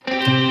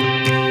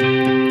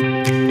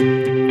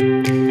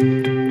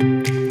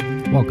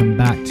Welcome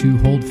back to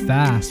Hold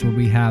Fast, where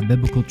we have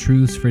biblical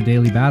truths for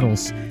daily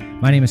battles.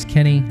 My name is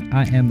Kenny.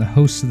 I am the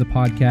host of the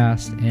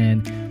podcast,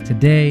 and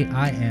today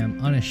I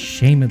am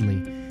unashamedly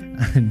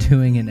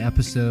doing an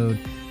episode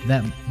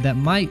that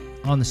might,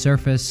 on the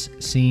surface,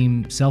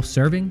 seem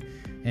self-serving,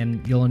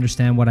 and you'll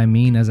understand what I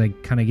mean as I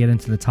kind of get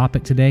into the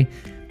topic today.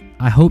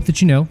 I hope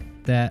that you know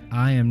that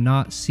I am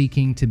not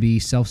seeking to be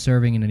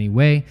self-serving in any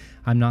way.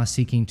 I'm not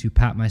seeking to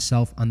pat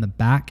myself on the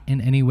back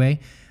in any way.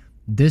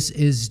 This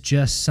is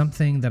just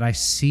something that I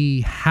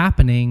see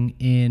happening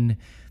in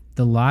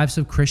the lives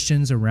of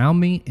Christians around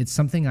me. It's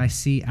something I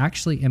see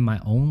actually in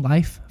my own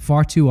life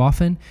far too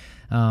often.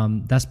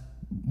 That's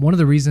one of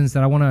the reasons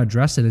that I want to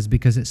address it, is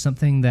because it's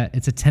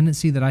a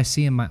tendency that I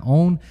see in my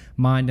own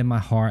mind and my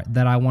heart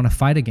that I want to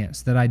fight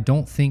against, that I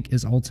don't think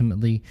is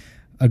ultimately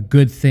a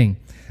good thing.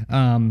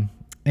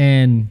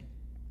 And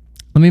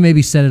let me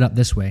maybe set it up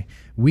this way.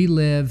 We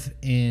live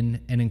in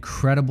an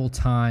incredible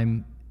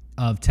time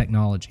of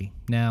technology.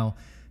 Now,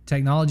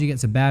 technology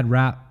gets a bad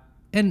rap,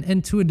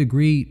 and to a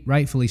degree,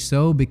 rightfully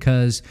so,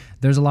 because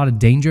there's a lot of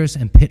dangers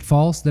and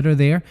pitfalls that are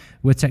there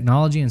with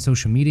technology and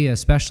social media,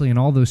 especially, and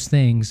all those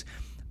things.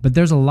 But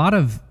there's a lot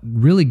of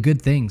really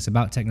good things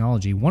about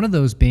technology. One of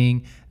those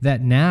being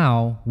that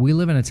now we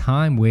live in a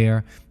time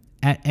where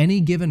at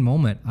any given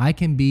moment, I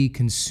can be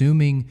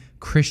consuming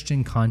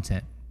Christian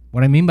content.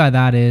 What I mean by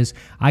that is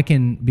I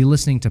can be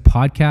listening to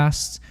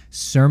podcasts,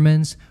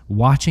 sermons,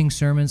 watching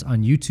sermons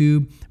on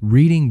YouTube,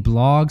 reading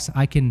blogs.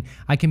 I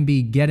can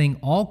be getting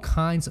all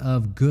kinds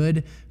of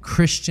good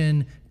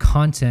Christian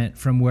content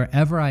from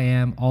wherever I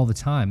am all the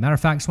time. Matter of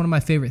fact, it's one of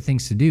my favorite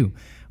things to do.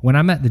 When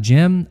I'm at the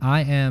gym,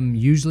 I am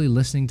usually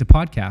listening to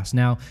podcasts.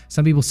 Now,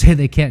 some people say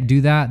they can't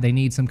do that. They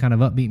need some kind of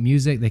upbeat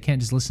music. They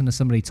can't just listen to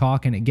somebody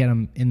talk and it get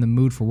them in the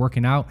mood for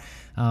working out.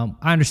 I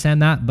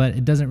understand that, but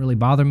it doesn't really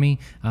bother me.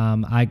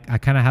 I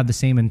kind of have the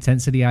same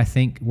intensity, I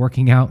think,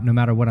 working out no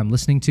matter what I'm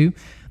listening to.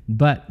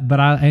 But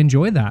I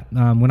enjoy that.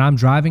 When I'm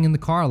driving in the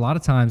car, a lot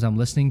of times I'm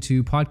listening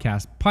to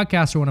podcasts.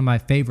 Podcasts are one of my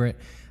favorite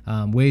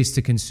ways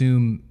to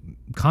consume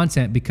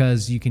content,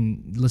 because you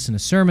can listen to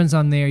sermons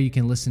on there, you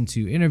can listen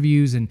to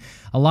interviews and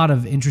a lot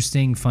of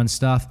interesting, fun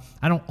stuff.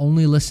 I don't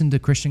only listen to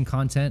Christian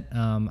content.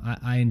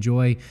 I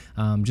enjoy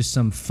just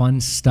some fun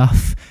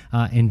stuff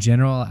in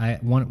general.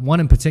 One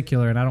in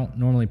particular, and I don't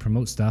normally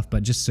promote stuff,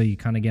 but just so you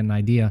kind of get an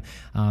idea,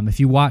 if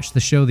you watch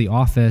the show The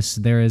Office,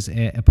 there is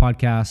a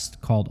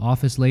podcast called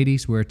Office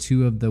Ladies, where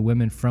two of the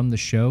women from the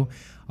show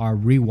are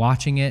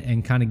rewatching it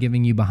and kind of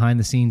giving you behind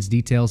the scenes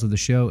details of the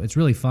show. It's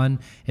really fun.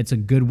 It's a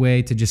good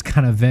way to just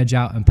kind of veg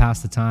out and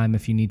pass the time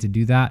if you need to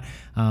do that.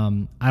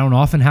 I don't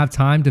often have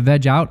time to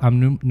veg out.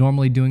 I'm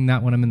normally doing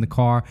that when I'm in the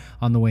car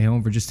on the way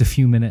home for just a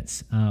few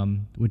minutes,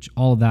 which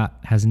all of that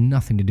has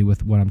nothing to do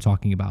with what I'm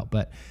talking about.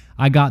 But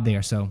I got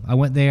there. So I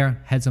went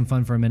there, had some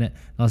fun for a minute.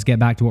 Now let's get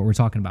back to what we're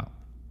talking about.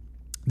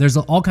 There's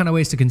all kind of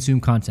ways to consume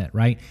content,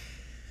 right?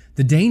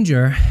 The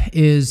danger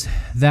is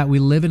that we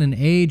live in an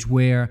age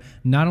where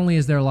not only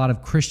is there a lot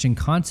of Christian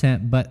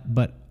content, but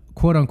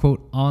quote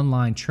unquote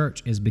online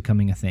church is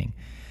becoming a thing.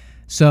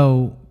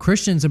 So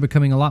Christians are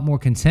becoming a lot more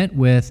content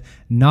with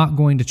not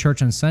going to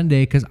church on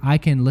Sunday because I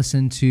can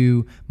listen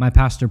to my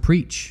pastor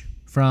preach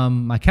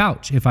from my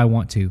couch if I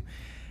want to.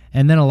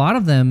 And then a lot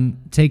of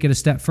them take it a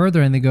step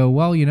further and they go,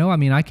 well,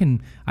 I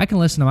can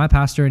listen to my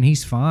pastor and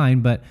he's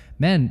fine, but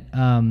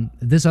man,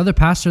 this other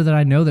pastor that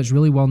I know that's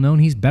really well known,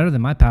 he's better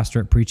than my pastor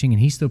at preaching and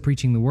he's still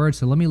preaching the word,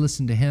 so let me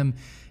listen to him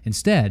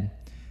instead.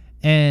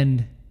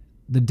 And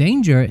the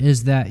danger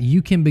is that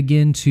you can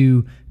begin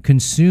to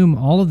consume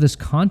all of this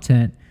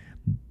content,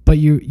 but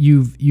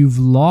you've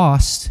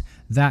lost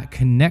that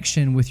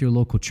connection with your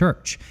local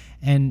church.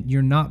 And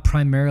you're not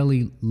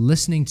primarily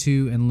listening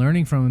to and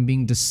learning from and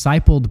being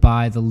discipled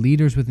by the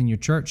leaders within your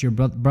church, your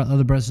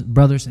other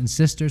brothers and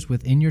sisters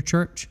within your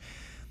church.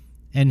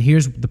 And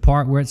here's the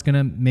part where it's going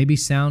to maybe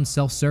sound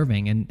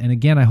self-serving. And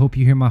again, I hope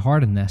you hear my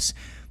heart in this.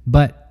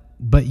 But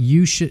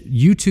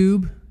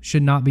YouTube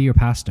should not be your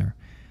pastor.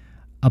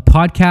 A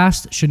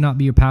podcast should not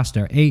be your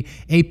pastor.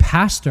 A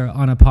pastor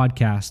on a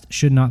podcast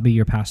should not be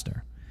your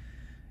pastor.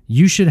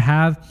 You should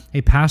have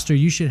a pastor,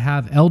 you should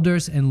have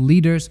elders and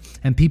leaders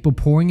and people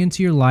pouring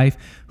into your life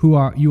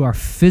who you are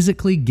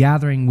physically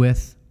gathering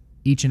with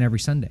each and every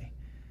Sunday.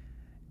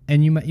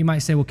 And you might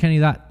say, well, Kenny,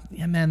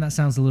 that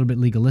sounds a little bit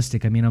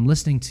legalistic. I mean, I'm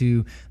listening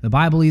to the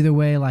Bible either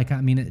way.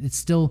 It's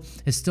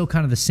still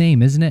kind of the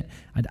same, isn't it?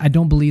 I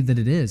don't believe that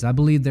it is. I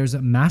believe there's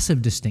a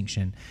massive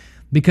distinction,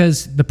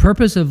 because the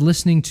purpose of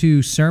listening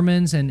to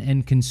sermons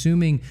and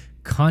consuming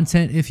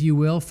content, if you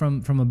will,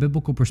 from a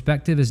biblical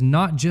perspective, is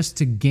not just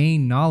to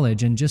gain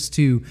knowledge and just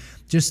to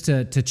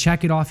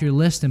check it off your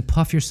list and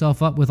puff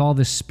yourself up with all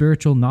this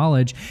spiritual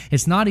knowledge.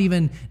 It's not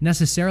even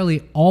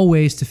necessarily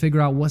always to figure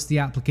out what's the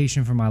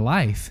application for my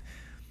life.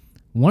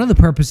 One of the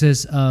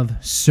purposes of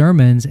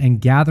sermons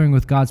and gathering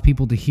with God's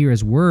people to hear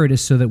His word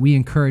is so that we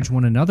encourage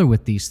one another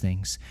with these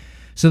things,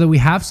 so that we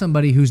have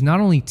somebody who's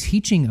not only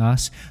teaching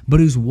us, but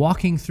who's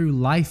walking through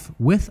life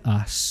with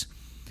us,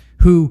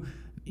 who,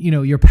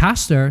 your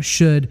pastor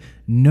should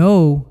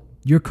know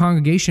your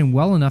congregation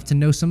well enough to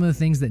know some of the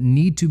things that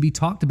need to be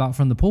talked about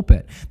from the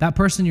pulpit. That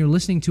person you're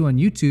listening to on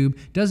YouTube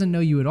doesn't know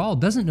you at all,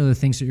 doesn't know the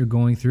things that you're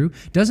going through,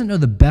 doesn't know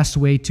the best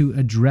way to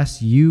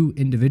address you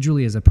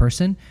individually as a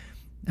person.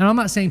 And I'm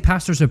not saying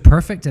pastors are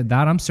perfect at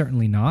that. I'm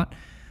certainly not.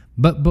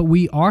 But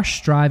we are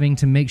striving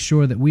to make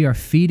sure that we are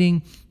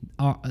feeding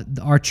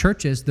our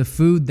churches the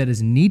food that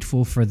is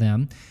needful for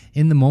them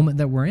in the moment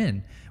that we're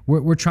in.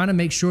 We're trying to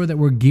make sure that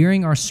we're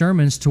gearing our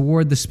sermons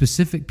toward the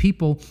specific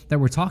people that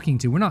we're talking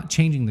to. We're not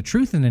changing the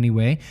truth in any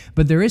way,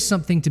 but there is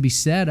something to be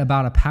said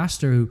about a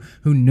pastor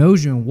who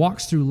knows you and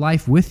walks through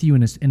life with you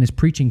and is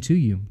preaching to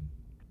you.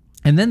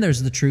 And then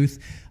there's the truth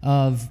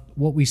of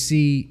what we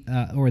see,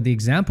 or the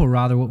example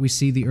rather, what we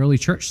see the early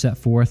church set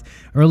forth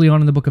early on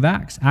in the book of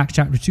Acts. Acts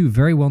chapter 2,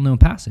 very well-known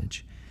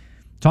passage,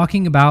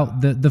 talking about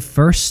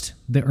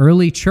the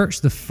early church,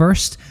 the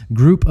first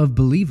group of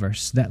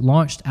believers that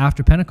launched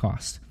after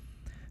Pentecost.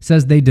 It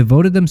says they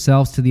devoted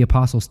themselves to the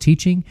apostles'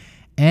 teaching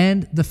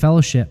and the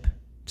fellowship,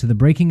 to the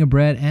breaking of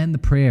bread and the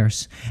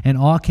prayers. And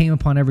awe came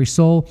upon every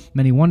soul.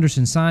 Many wonders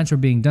and signs were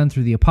being done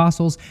through the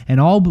apostles,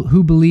 and all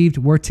who believed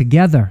were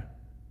together,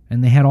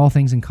 and they had all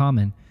things in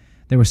common.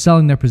 They were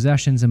selling their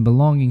possessions and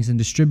belongings and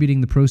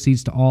distributing the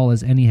proceeds to all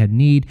as any had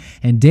need,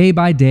 and day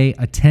by day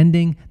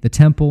attending the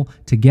temple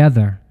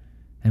together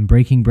and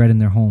breaking bread in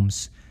their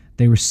homes.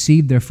 They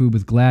received their food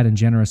with glad and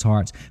generous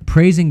hearts,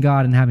 praising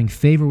God and having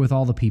favor with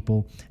all the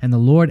people. And the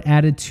Lord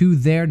added to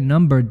their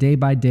number day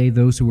by day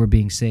those who were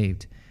being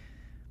saved.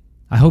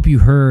 I hope you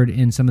heard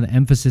in some of the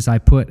emphasis I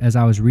put as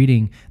I was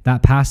reading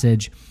that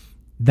passage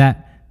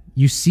that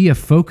you see a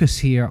focus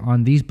here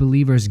on these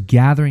believers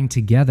gathering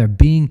together,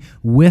 being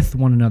with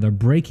one another,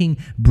 breaking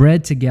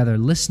bread together,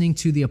 listening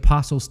to the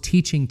apostles'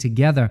 teaching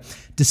together,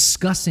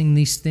 discussing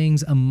these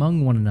things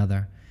among one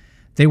another.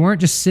 They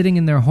weren't just sitting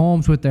in their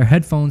homes with their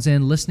headphones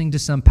in, listening to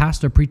some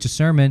pastor preach a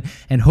sermon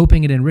and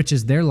hoping it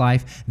enriches their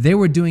life. They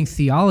were doing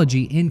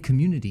theology in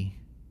community,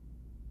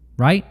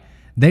 right?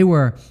 They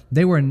were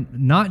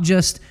not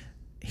just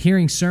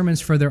hearing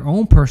sermons for their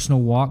own personal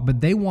walk,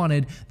 but they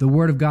wanted the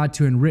Word of God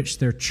to enrich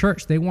their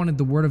church. They wanted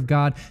the Word of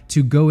God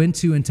to go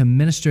into and to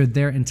minister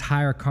their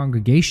entire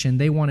congregation.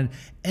 They wanted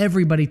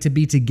everybody to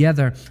be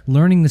together,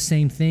 learning the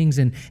same things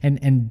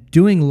and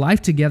doing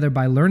life together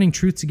by learning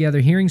truth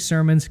together, hearing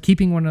sermons,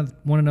 keeping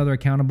one another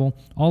accountable,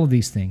 all of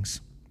these things.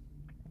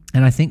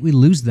 And I think we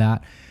lose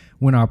that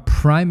when our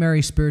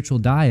primary spiritual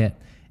diet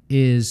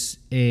is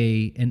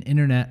an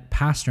internet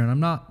pastor. And I'm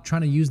not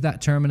trying to use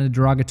that term in a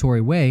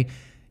derogatory way.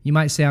 You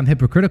might say I'm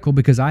hypocritical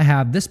because I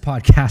have this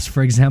podcast,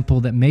 for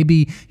example, that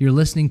maybe you're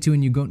listening to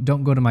and you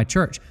don't go to my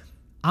church.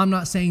 I'm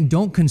not saying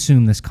don't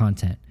consume this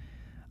content.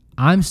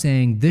 I'm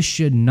saying this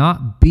should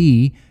not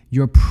be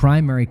your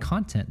primary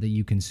content that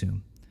you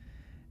consume.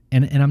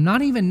 And I'm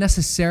not even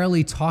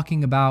necessarily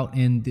talking about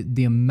in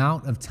the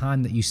amount of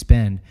time that you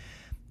spend,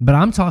 but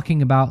I'm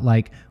talking about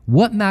like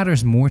what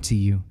matters more to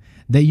you,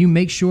 that you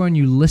make sure and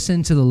you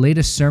listen to the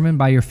latest sermon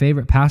by your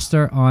favorite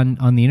pastor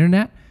on the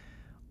internet,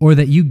 or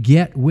that you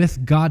get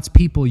with God's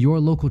people, your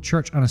local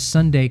church on a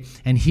Sunday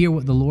and hear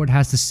what the Lord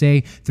has to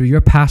say through your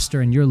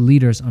pastor and your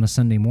leaders on a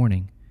Sunday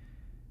morning.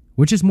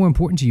 Which is more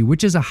important to you?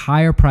 Which is a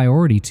higher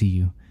priority to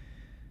you?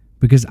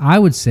 Because I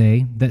would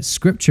say that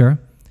Scripture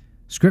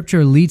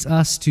leads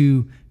us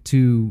to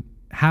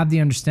have the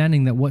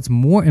understanding that what's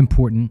more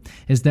important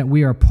is that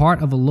we are part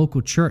of a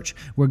local church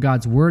where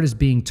God's word is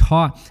being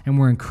taught and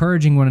we're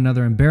encouraging one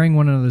another and bearing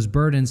one another's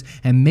burdens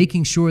and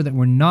making sure that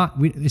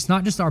it's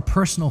not just our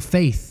personal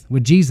faith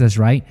with Jesus,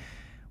 right?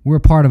 We're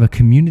a part of a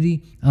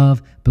community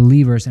of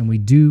believers and we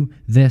do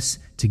this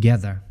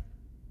together.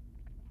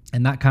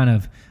 And that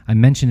I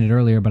mentioned it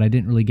earlier, but I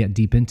didn't really get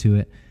deep into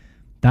it.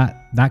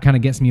 That kind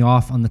of gets me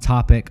off on the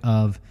topic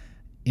of,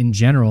 in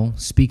general,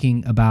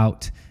 speaking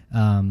about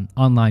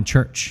online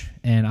church.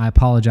 And I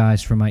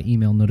apologize for my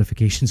email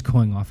notifications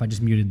going off. I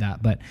just muted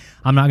that, but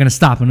I'm not going to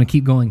stop. I'm going to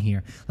keep going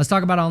here. Let's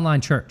talk about online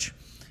church.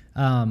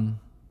 I'm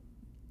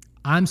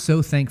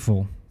so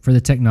thankful for the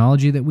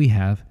technology that we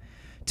have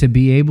to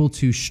be able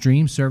to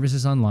stream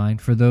services online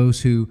for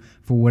those who,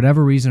 for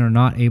whatever reason, are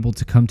not able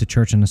to come to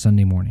church on a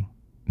Sunday morning.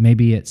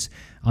 Maybe it's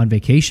on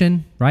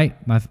vacation, right?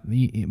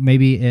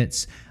 Maybe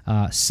it's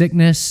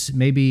sickness.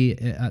 Maybe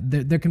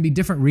there can be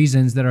different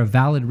reasons that are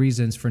valid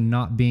reasons for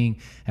not being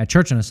at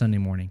church on a Sunday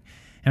morning.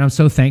 And I'm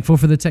so thankful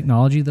for the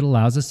technology that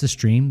allows us to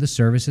stream the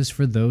services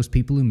for those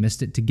people who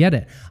missed it to get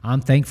it. I'm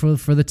thankful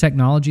for the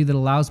technology that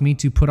allows me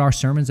to put our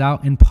sermons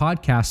out in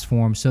podcast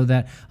form so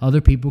that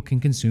other people can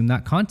consume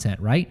that content,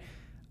 right?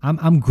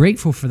 I'm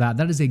grateful for that.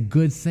 That is a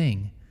good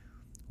thing.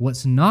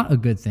 What's not a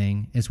good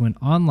thing is when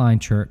online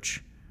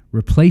church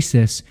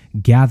replaces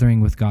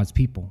gathering with God's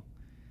people.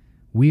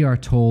 We are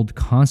told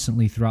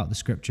constantly throughout the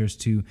scriptures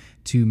to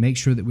make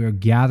sure that we are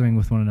gathering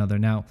with one another.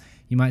 Now,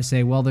 You might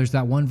say, well, there's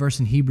that one verse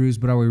in Hebrews,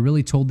 but are we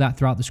really told that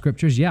throughout the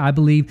scriptures? Yeah, I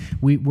believe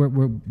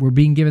we're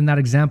being given that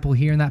example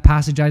here in that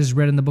passage I just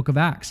read in the book of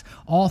Acts.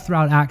 All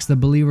throughout Acts, the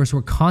believers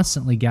were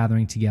constantly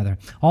gathering together.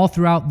 All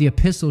throughout the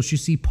epistles, you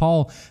see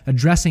Paul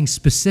addressing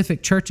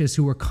specific churches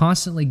who were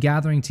constantly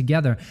gathering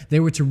together. They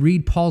were to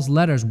read Paul's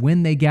letters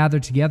when they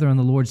gathered together on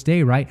the Lord's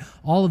day, right?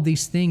 All of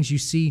these things you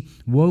see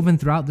woven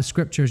throughout the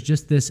scriptures,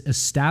 just this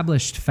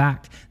established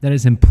fact that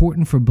is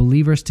important for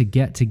believers to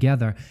get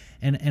together.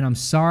 And I'm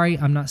sorry,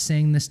 I'm not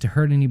saying this to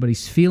hurt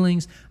anybody's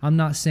feelings. I'm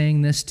not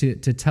saying this to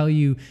tell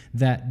you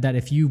that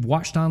if you've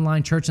watched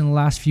online church in the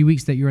last few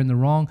weeks that you're in the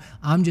wrong.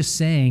 I'm just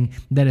saying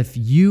that if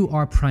you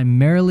are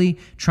primarily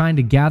trying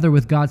to gather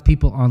with God's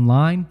people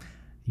online,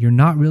 you're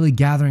not really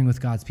gathering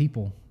with God's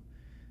people.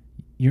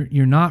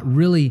 You're not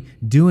really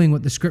doing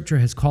what the scripture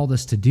has called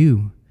us to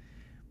do.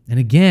 And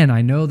again,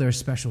 I know there's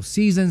special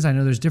seasons. I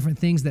know there's different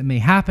things that may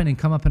happen and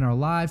come up in our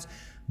lives.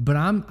 But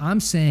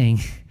I'm saying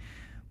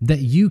that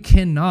you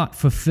cannot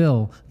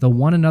fulfill the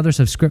one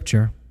another's of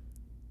Scripture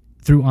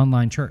through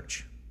online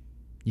church.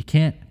 You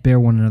can't bear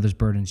one another's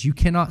burdens. You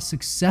cannot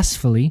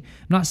successfully,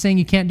 I'm not saying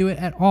you can't do it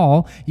at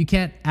all, you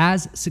can't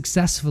as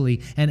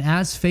successfully and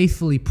as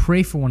faithfully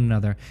pray for one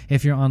another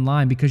if you're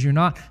online, because you're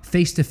not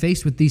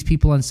face-to-face with these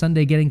people on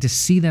Sunday getting to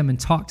see them and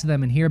talk to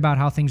them and hear about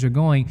how things are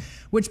going,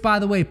 which, by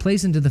the way,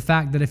 plays into the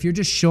fact that if you're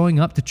just showing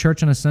up to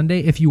church on a Sunday,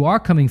 if you are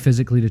coming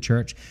physically to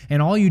church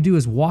and all you do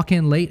is walk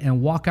in late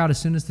and walk out as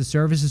soon as the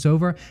service is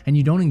over and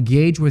you don't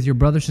engage with your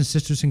brothers and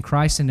sisters in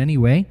Christ in any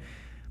way,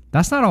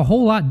 that's not a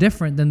whole lot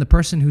different than the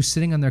person who's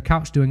sitting on their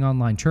couch doing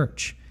online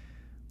church.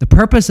 The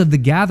purpose of the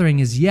gathering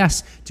is,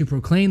 yes, to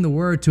proclaim the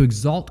word, to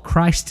exalt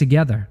Christ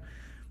together,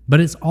 but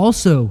it's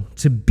also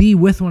to be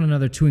with one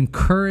another, to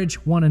encourage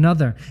one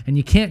another. And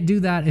you can't do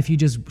that if you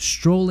just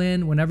stroll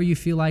in whenever you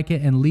feel like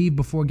it and leave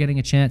before getting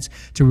a chance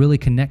to really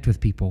connect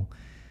with people.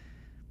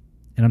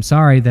 And I'm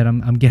sorry that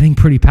I'm getting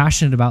pretty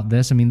passionate about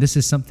this. I mean, this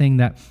is something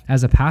that,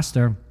 as a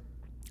pastor,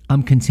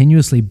 I'm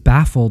continuously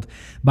baffled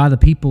by the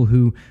people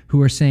who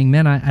are saying,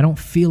 man, I don't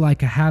feel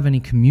like I have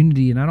any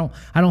community, and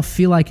I don't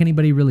feel like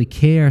anybody really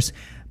cares.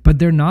 But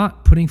they're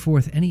not putting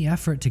forth any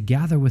effort to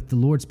gather with the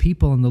Lord's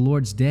people on the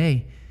Lord's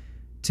day,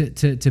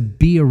 to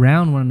be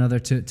around one another,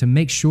 to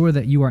make sure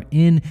that you are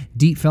in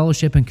deep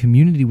fellowship and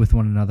community with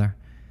one another.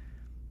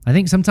 I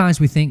think sometimes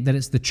we think that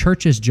it's the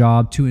church's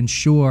job to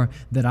ensure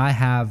that I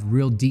have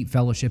real deep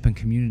fellowship and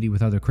community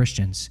with other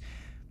Christians.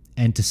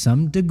 And to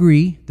some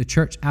degree, the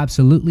church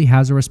absolutely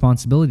has a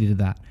responsibility to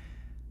that.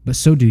 But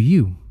so do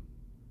you.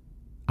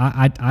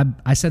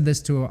 I said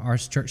this to our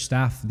church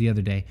staff the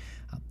other day.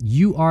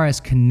 You are as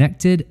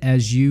connected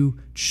as you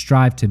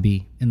strive to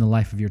be in the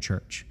life of your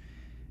church.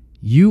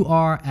 You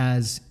have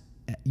as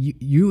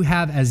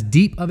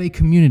deep of a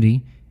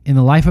community in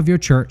the life of your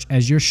church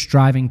as you're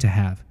striving to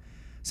have.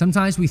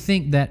 Sometimes we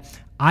think that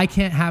I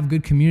can't have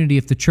good community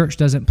if the church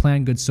doesn't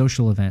plan good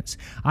social events.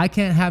 I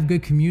can't have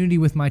good community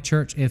with my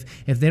church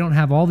if they don't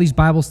have all these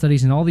Bible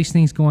studies and all these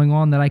things going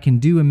on that I can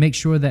do and make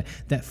sure that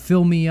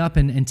fill me up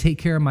and take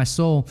care of my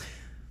soul.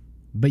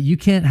 But you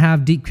can't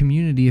have deep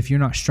community if you're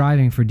not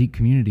striving for deep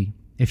community.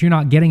 If you're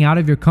not getting out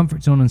of your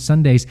comfort zone on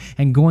Sundays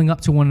and going up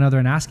to one another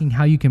and asking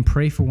how you can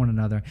pray for one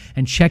another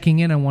and checking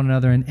in on one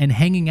another and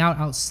hanging out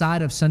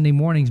outside of Sunday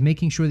mornings,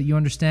 making sure that you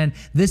understand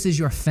this is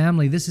your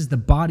family, this is the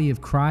body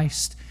of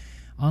Christ.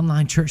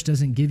 Online church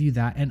doesn't give you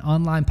that. An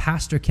online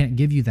pastor can't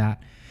give you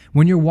that.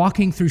 When you're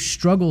walking through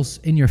struggles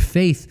in your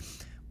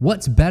faith,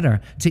 what's better?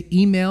 To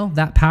email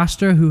that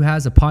pastor who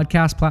has a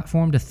podcast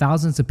platform to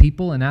thousands of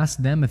people and ask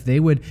them if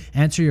they would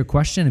answer your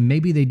question, and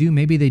maybe they do,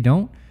 maybe they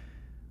don't?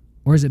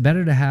 Or is it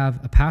better to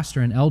have a pastor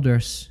and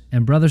elders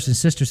and brothers and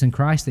sisters in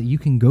Christ that you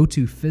can go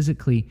to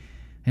physically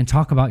and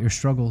talk about your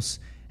struggles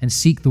and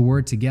seek the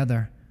word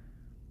together?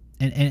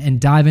 And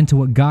dive into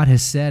what God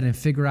has said and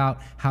figure out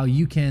how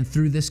you can,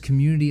 through this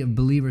community of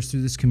believers,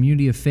 through this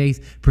community of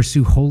faith,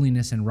 pursue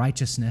holiness and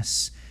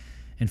righteousness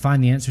and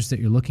find the answers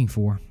that you're looking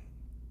for.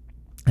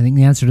 I think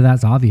the answer to that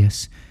is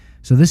obvious.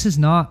 So this is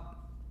not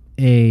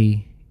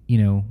a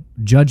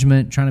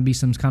judgment, trying to be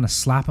some kind of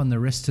slap on the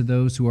wrist to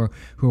those who are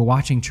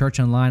watching church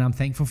online. I'm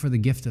thankful for the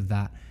gift of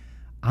that.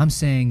 I'm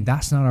saying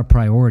that's not our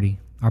priority.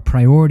 Our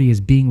priority is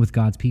being with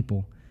God's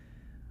people.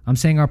 I'm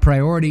saying our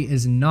priority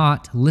is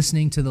not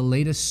listening to the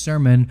latest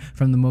sermon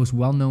from the most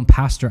well-known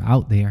pastor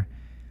out there.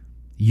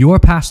 Your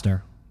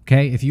pastor,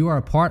 okay, if you are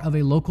a part of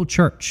a local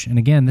church, and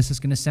again, this is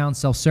going to sound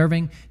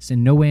self-serving, it's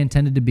in no way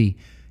intended to be,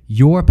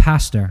 your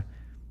pastor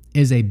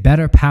is a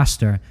better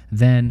pastor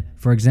than,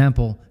 for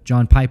example,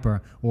 John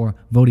Piper or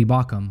Voddie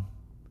Baucham.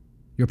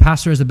 Your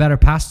pastor is a better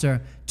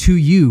pastor to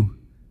you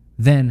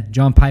than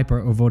John Piper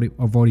or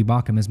Voddie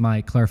Baucham, is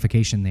my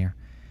clarification there.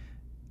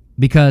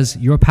 Because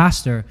your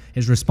pastor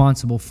is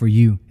responsible for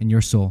you and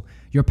your soul.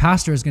 Your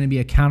pastor is going to be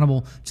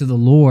accountable to the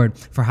Lord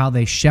for how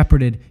they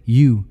shepherded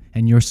you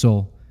and your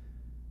soul.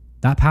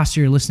 That pastor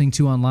you're listening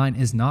to online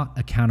is not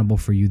accountable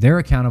for you. They're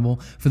accountable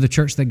for the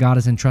church that God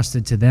has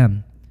entrusted to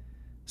them.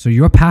 So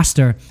your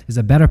pastor is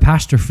a better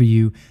pastor for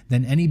you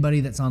than anybody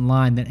that's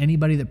online, than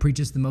anybody that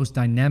preaches the most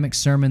dynamic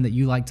sermon that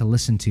you like to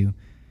listen to.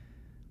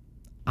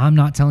 I'm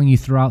not telling you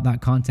throw out that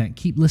content.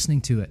 Keep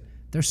listening to it.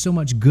 There's so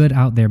much good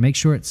out there. Make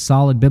sure it's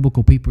solid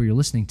biblical people you're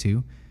listening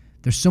to.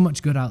 There's so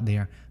much good out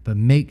there, but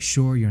make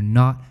sure you're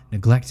not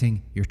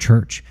neglecting your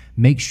church.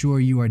 Make sure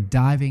you are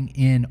diving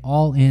in,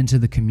 all into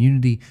the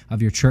community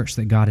of your church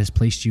that God has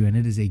placed you in.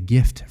 It is a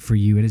gift for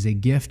you. It is a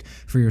gift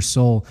for your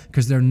soul,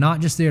 because they're not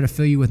just there to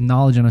fill you with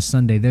knowledge on a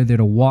Sunday. They're there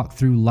to walk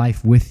through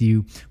life with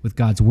you, with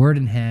God's word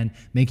in hand,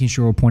 making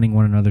sure we're pointing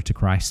one another to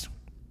Christ.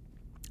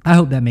 I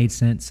hope that made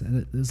sense.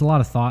 There's a lot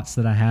of thoughts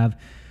that I have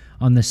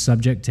on this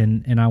subject,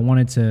 and I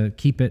wanted to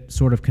keep it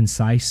sort of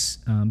concise,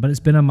 but it's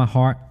been on my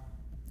heart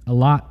a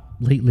lot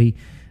lately.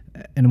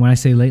 And when I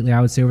say lately,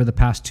 I would say over the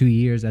past 2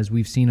 years, as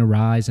we've seen a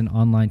rise in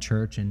online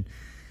church, and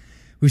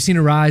we've seen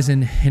a rise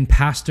in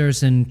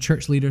pastors and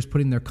church leaders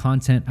putting their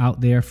content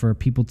out there for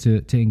people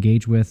to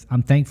engage with.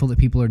 I'm thankful that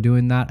people are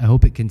doing that. I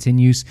hope it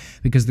continues,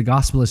 because the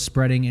gospel is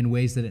spreading in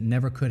ways that it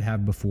never could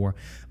have before.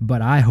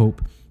 But I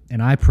hope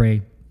and I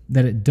pray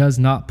that it does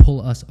not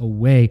pull us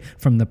away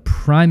from the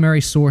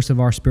primary source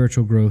of our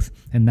spiritual growth,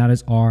 and that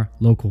is our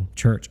local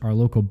church, our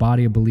local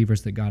body of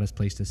believers that God has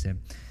placed us in.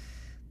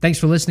 Thanks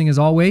for listening, as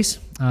always.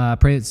 I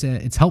pray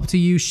it's helped to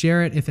you.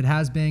 Share it if it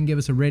has been. Give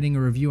us a rating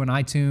or review on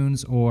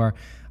iTunes, or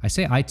I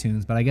say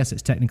iTunes, but I guess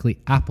it's technically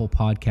Apple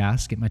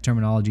Podcasts. Get my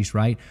terminologies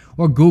right.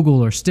 Or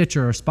Google or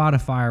Stitcher or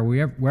Spotify,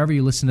 or wherever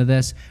you listen to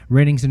this.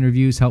 Ratings and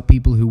reviews help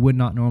people who would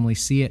not normally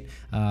see it.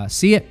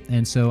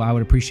 And so I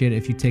would appreciate it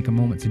if you take a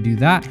moment to do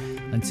that.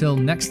 Until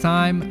next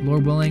time,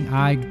 Lord willing,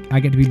 I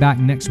get to be back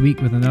next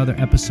week with another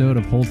episode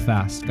of Hold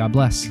Fast. God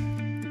bless.